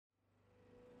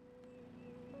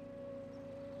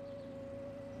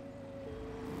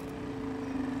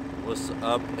What's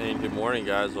up and good morning,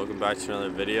 guys. Welcome back to another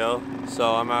video.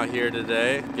 So I'm out here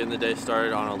today getting the day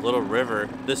started on a little river.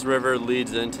 This river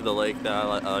leads into the lake that I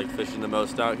like fishing the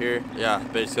most out here. Yeah,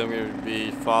 basically I'm going to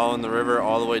be following the river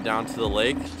all the way down to the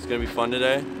lake. It's going to be fun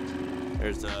today.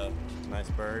 There's a nice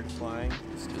bird flying.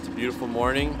 It's a beautiful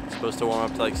morning. It's supposed to warm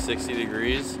up to like 60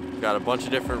 degrees. Got a bunch of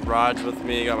different rods with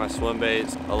me. Got my swim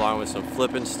baits along with some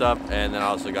flipping stuff, and then I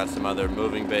also got some other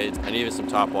moving baits and even some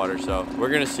top water. So we're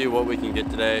gonna see what we can get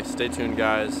today. Stay tuned,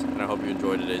 guys, and I hope you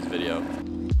enjoy today's video.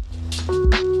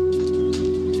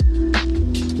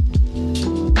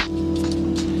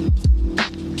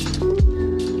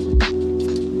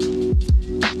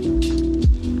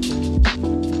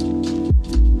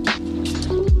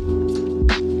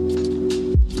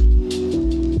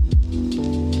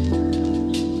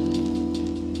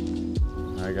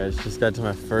 Just got to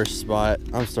my first spot.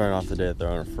 I'm starting off the day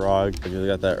throwing a frog. I just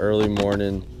got that early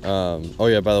morning. Oh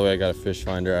yeah, by the way, I got a fish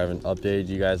finder. I haven't updated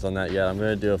you guys on that yet. I'm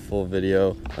gonna do a full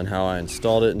video on how I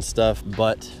installed it and stuff.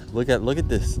 But look at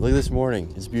this. Look at this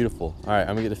morning. It's beautiful. All right,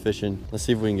 I'm gonna get to fishing. Let's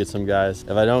see if we can get some guys.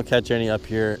 If I don't catch any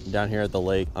down here at the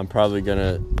lake, I'm probably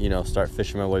gonna, start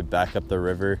fishing my way back up the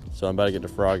river. So I'm about to get to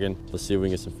frogging. Let's see if we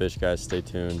can get some fish, guys. Stay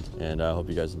tuned, and I hope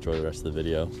you guys enjoy the rest of the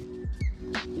video.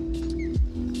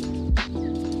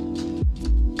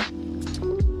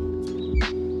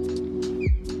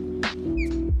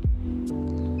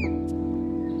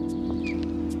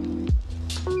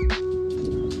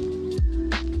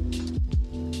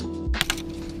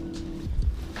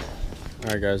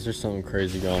 All right, guys, there's something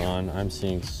crazy going on. I'm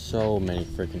seeing so many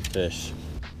freaking fish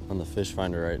on the fish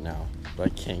finder right now, but I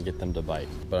can't get them to bite.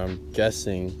 But I'm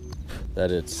guessing that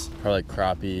it's probably like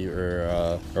crappie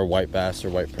or white bass or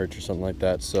white perch or something like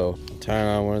that. So I'm tying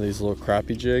on one of these little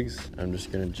crappie jigs. I'm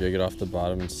just gonna jig it off the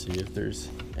bottom and see if there's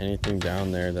anything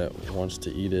down there that wants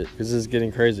to eat it. Because this is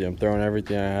getting crazy. I'm throwing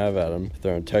everything I have at them.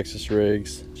 Throwing Texas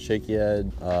rigs, shaky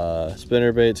head,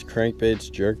 spinner baits,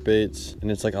 crankbaits, jerk baits,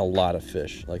 and it's like a lot of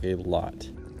fish, like a lot.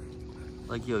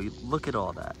 Like, yo, look at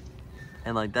all that.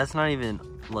 And like, that's not even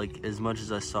like as much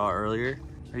as I saw earlier.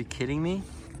 Are you kidding me?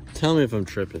 Tell me if I'm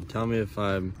tripping. Tell me if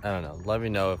I don't know. Let me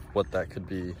know what that could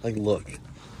be. Like,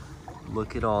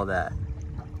 look at all that.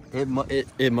 It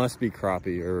must be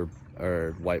crappie or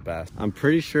white bass. I'm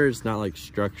pretty sure it's not like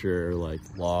structure or like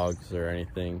logs or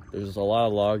anything. There's a lot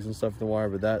of logs and stuff in the water,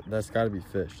 but that's got to be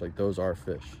fish. Like, those are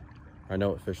fish. I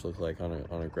know what fish looks like on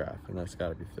a graph, and that's got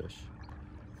to be fish.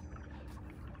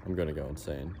 I'm gonna go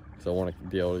insane because I want to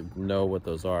be able to know what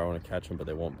those are. I want to catch them, but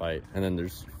they won't bite. And then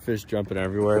there's fish jumping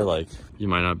everywhere. Like, you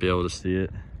might not be able to see it.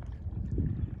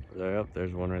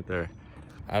 There's one right there.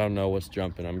 I don't know what's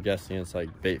jumping. I'm guessing it's like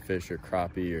bait fish or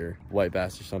crappie or white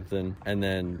bass or something. And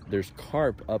then there's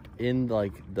carp up in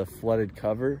like the flooded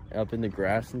cover, up in the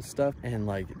grass and stuff. And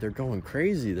like, they're going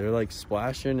crazy. They're like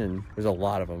splashing, and there's a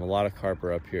lot of them. A lot of carp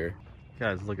are up here.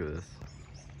 Guys, look at this.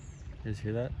 You guys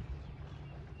hear that?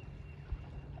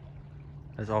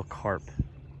 That's all carp.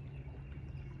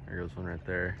 There goes one right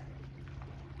there.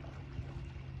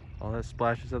 All that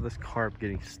splashes of this carp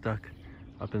getting stuck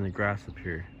up in the grass up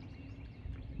here.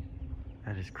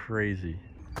 That is crazy.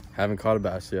 Haven't caught a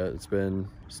bass yet. It's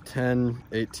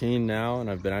 10:18 now, and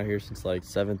I've been out here since like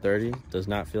 7:30. Does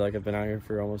not feel like I've been out here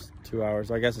for almost 2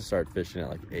 hours. I guess I started fishing at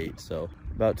like 8, so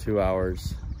about 2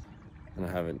 hours, and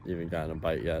I haven't even gotten a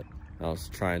bite yet. I was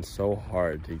trying so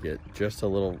hard to get just a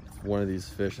little one of these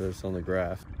fish that's on the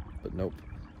graph, but nope.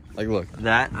 Like, look,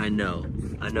 that I know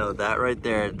that right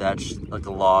there, that's like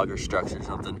a log or structure or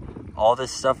something. All this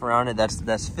stuff around it,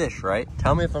 that's fish, right?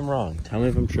 Tell me if I'm wrong. Tell me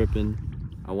if I'm tripping.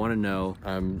 I want to know.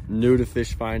 I'm new to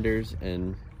fish finders,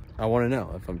 and I want to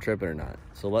know if I'm tripping or not.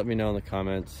 So let me know in the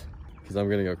comments, because I'm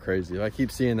gonna go crazy. If I keep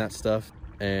seeing that stuff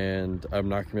and I'm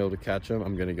not gonna be able to catch them,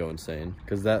 I'm gonna go insane,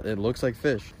 because it looks like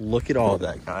fish. Look at all of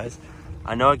that, guys.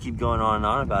 I know I keep going on and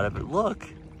on about it, but look,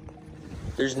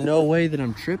 there's no way that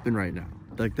I'm tripping right now.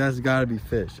 Like, that's gotta be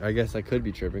fish. I guess I could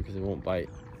be tripping because it won't bite.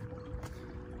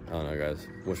 I don't know, guys.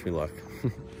 Wish me luck.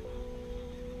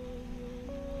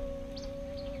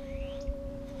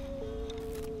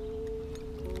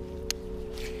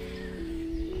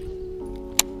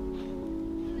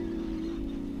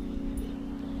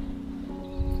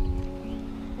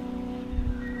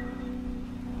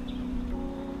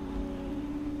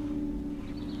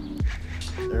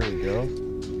 There we go.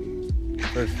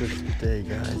 First fish of the day,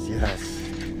 guys. Yes.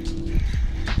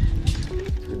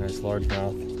 Pretty nice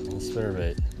largemouth and a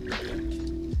spinnerbait.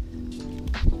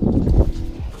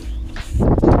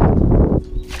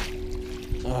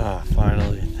 Ah,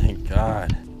 finally. Thank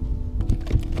God.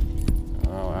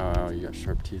 Oh, wow. You got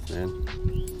sharp teeth, man.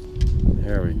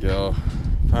 There we go.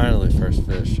 Finally, first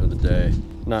fish of the day.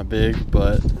 Not big,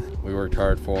 but we worked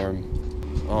hard for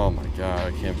him. Oh my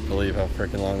God, I can't believe how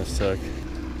freaking long this took.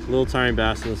 Little tiny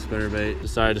bass on the spinnerbait.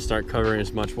 Decided to start covering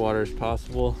as much water as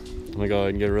possible. I'm gonna go ahead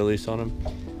and get a release on him.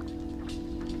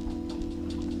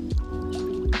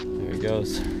 There he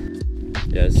goes.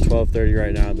 Yeah, it's 12:30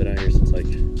 right now. I've been out here since like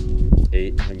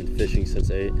 8. I've been fishing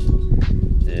since 8.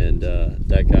 And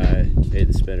that guy ate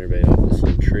the spinnerbait off this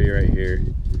little tree right here.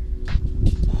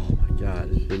 Oh my God,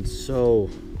 it's been so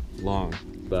long.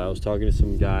 But I was talking to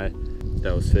some guy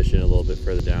that was fishing a little bit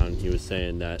further down. He was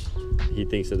saying that he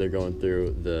thinks that they're going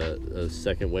through the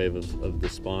second wave of the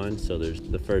spawn. So there's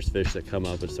the first fish that come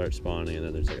up and start spawning, and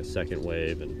then there's like a second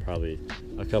wave and probably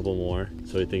a couple more.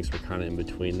 So he thinks we're kind of in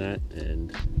between that,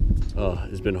 and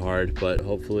it's been hard, but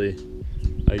hopefully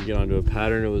I can get onto a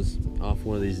pattern. It was off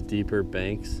one of these deeper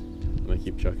banks. I'm gonna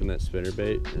keep chucking that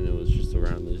spinnerbait, and it was just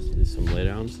around some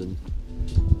laydowns, and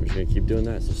we're just gonna keep doing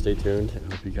that. So stay tuned, and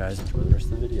I hope you guys enjoy the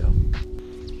rest of the video.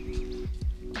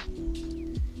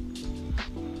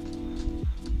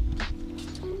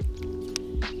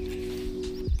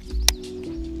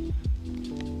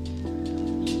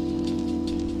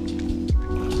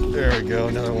 There we go,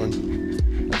 another one.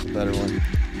 That's a better one.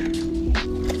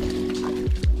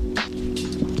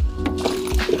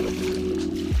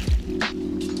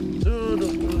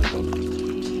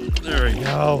 There we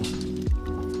go.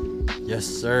 Yes,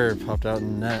 sir. Popped out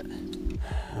in the net.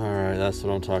 All right, that's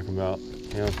what I'm talking about.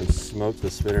 Came up and smoked the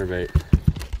spinnerbait.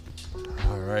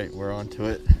 All right, we're on to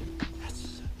it.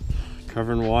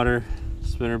 Covering water,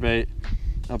 spinnerbait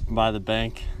up by the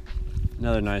bank.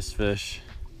 Another nice fish.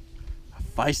 A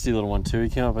feisty little one too. He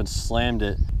came up and slammed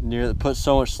it. Put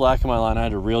so much slack in my line, I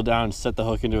had to reel down and set the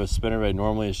hook into a spinnerbait.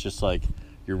 Normally it's just like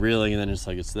you're reeling and then it's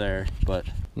like it's there. But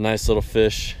nice little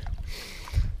fish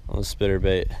on the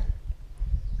spinnerbait.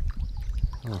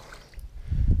 Oh,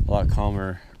 a lot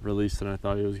calmer release than I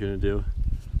thought he was gonna do.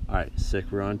 All right, sick.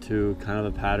 We're on to kind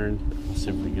of a pattern. We'll see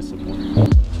if we can get some more.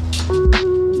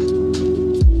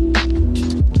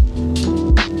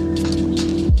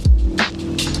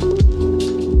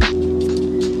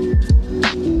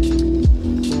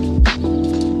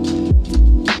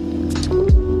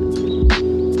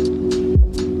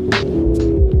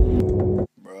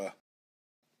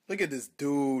 Look at this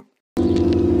dude.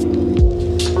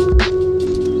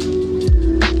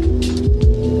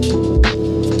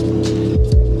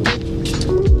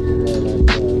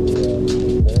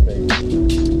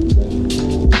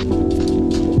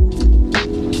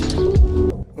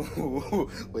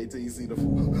 Wait till you see the.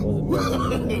 No.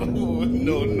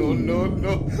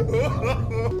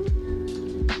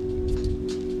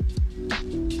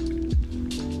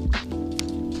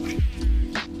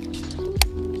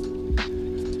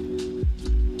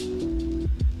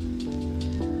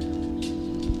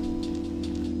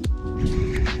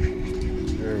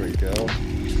 Go.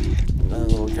 Another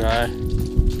little guy on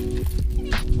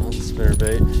the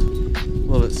spinnerbait. A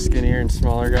little bit skinnier and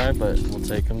smaller guy, but we'll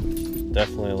take him.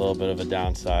 Definitely a little bit of a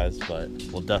downsize, but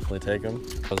we'll definitely take him.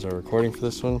 Was I recording for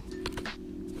this one?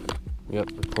 Yep,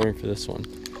 recording for this one.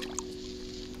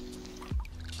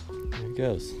 There he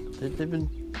goes. They've been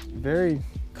very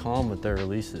calm with their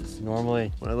releases.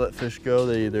 Normally, when I let fish go,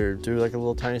 they either do like a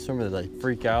little tiny swim or they like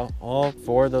freak out. All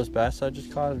 4 of those bass I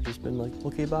just caught have just been like,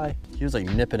 okay, bye. He was like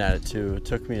nipping at it too. It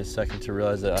took me a second to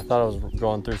realize that. I thought I was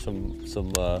going through some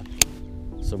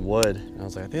wood, and I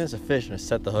was like, I think that's a fish, and I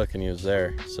set the hook and he was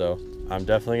there. So I'm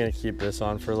definitely gonna keep this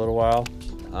on for a little while.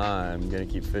 I'm gonna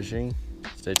keep fishing.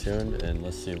 Stay tuned, and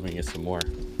let's see if we can get some more.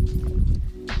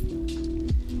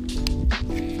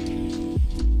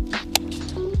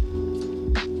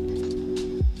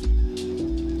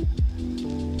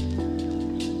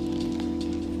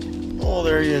 Oh,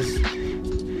 there he is.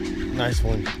 Nice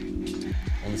one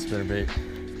on the spinnerbait.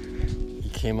 He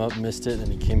came up, missed it, and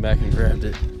then he came back and grabbed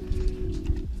it.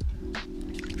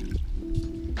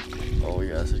 Oh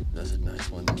yeah, that's a nice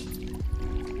one.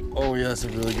 Oh yeah, that's a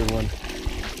really good one.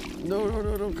 No,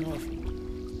 come off.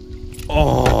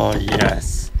 Oh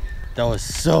yes, that was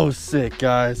so sick,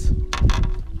 guys.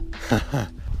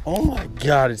 Oh my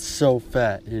God, it's so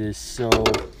fat. It is so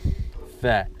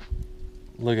fat.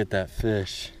 Look at that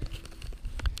fish.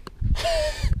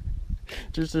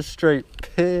 Just a straight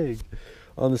pig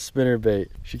on the spinnerbait.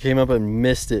 She came up and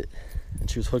missed it, and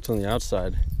she was hooked on the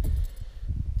outside.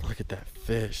 Look at that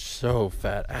fish, so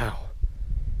fat. Ow.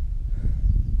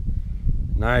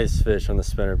 Nice fish on the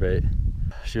spinnerbait.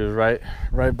 She was right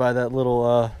by that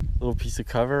little piece of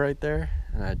cover right there,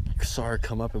 and I saw her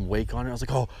come up and wake on it. I was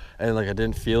like, oh, and like I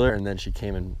didn't feel her, and then she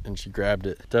came and she grabbed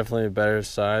it. Definitely a better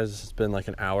size. It's been like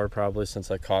an hour probably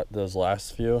since I caught those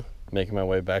last few. making my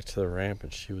way back to the ramp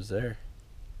and she was there.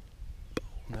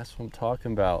 That's what I'm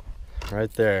talking about.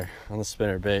 Right there on the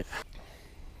spinnerbait.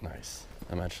 Nice.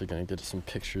 I'm actually gonna get some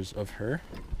pictures of her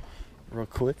real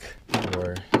quick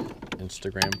for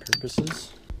Instagram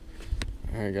purposes.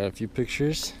 All right, got a few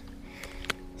pictures.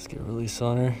 Let's get a release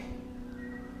on her.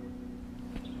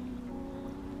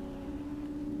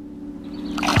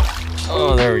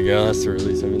 Oh, there we go. That's the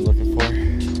release I've been looking for.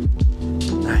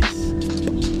 Nice.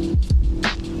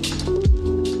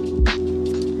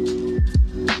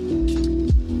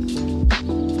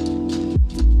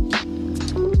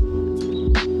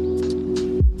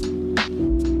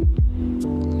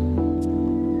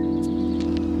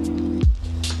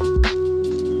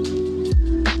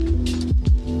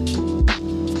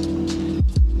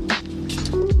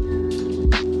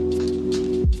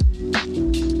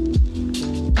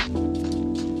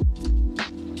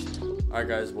 Alright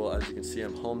guys, well as you can see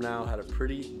I'm home now. Had a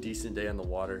pretty decent day on the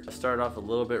water. I started off a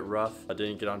little bit rough. I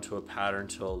didn't get onto a pattern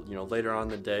until later on in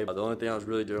the day. The only thing I was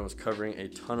really doing was covering a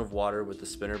ton of water with the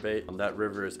spinnerbait. That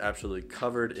river is absolutely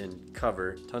covered in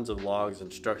cover, tons of logs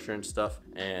and structure and stuff,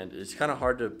 and it's kind of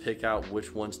hard to pick out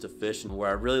which ones to fish. And where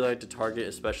I really like to target,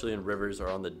 especially in rivers, are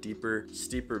on the deeper,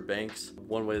 steeper banks.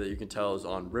 One way that you can tell is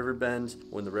on river bends,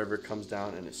 when the river comes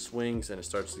down and it swings and it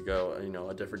starts to go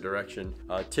a different direction.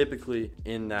 Typically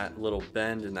in that little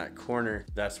bend in that corner,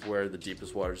 that's where the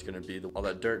deepest water is going to be. All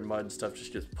that dirt and mud and stuff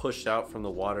just gets pushed out from the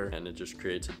water and it just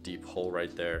creates a deep hole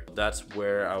right there. That's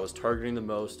where I was targeting the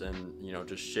most, and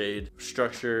just shade,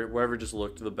 structure, wherever just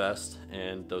looked the best,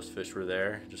 and those fish were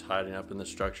there just hiding up in the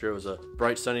structure. It was a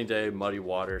bright sunny day, muddy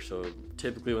water, so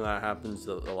typically when that happens,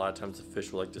 a lot of times the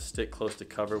fish will like to stick close to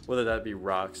cover, whether that be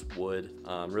rocks, wood,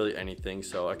 really anything.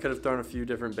 So I could have thrown a few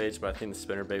different baits, but I think the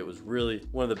spinnerbait was really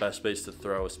one of the best baits to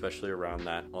throw, especially around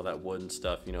all that wood and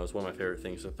stuff. It's one of my favorite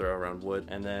things to throw around wood.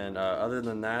 And then other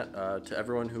than that, to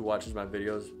everyone who watches my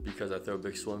videos, because I throw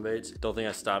big swim baits, don't think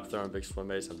I stopped throwing big swim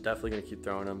baits. I'm definitely gonna keep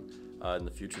throwing them in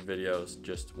the future videos.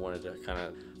 Just wanted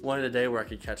a day where I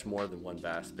could catch more than one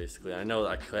bass, basically. I know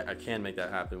I can make that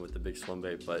happen with the big swim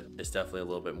bait, but it's definitely a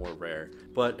little bit more rare.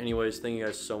 But anyways, thank you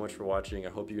guys so much for watching. I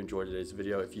hope you enjoyed today's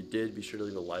video. If you did, be sure to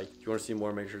leave a like. If you want to see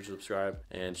more, make sure to subscribe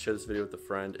and share this video with a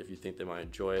friend if you think they might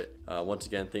enjoy it. Once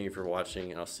again, thank you for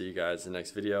watching, and I'll see you guys in the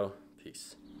next video.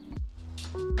 Peace.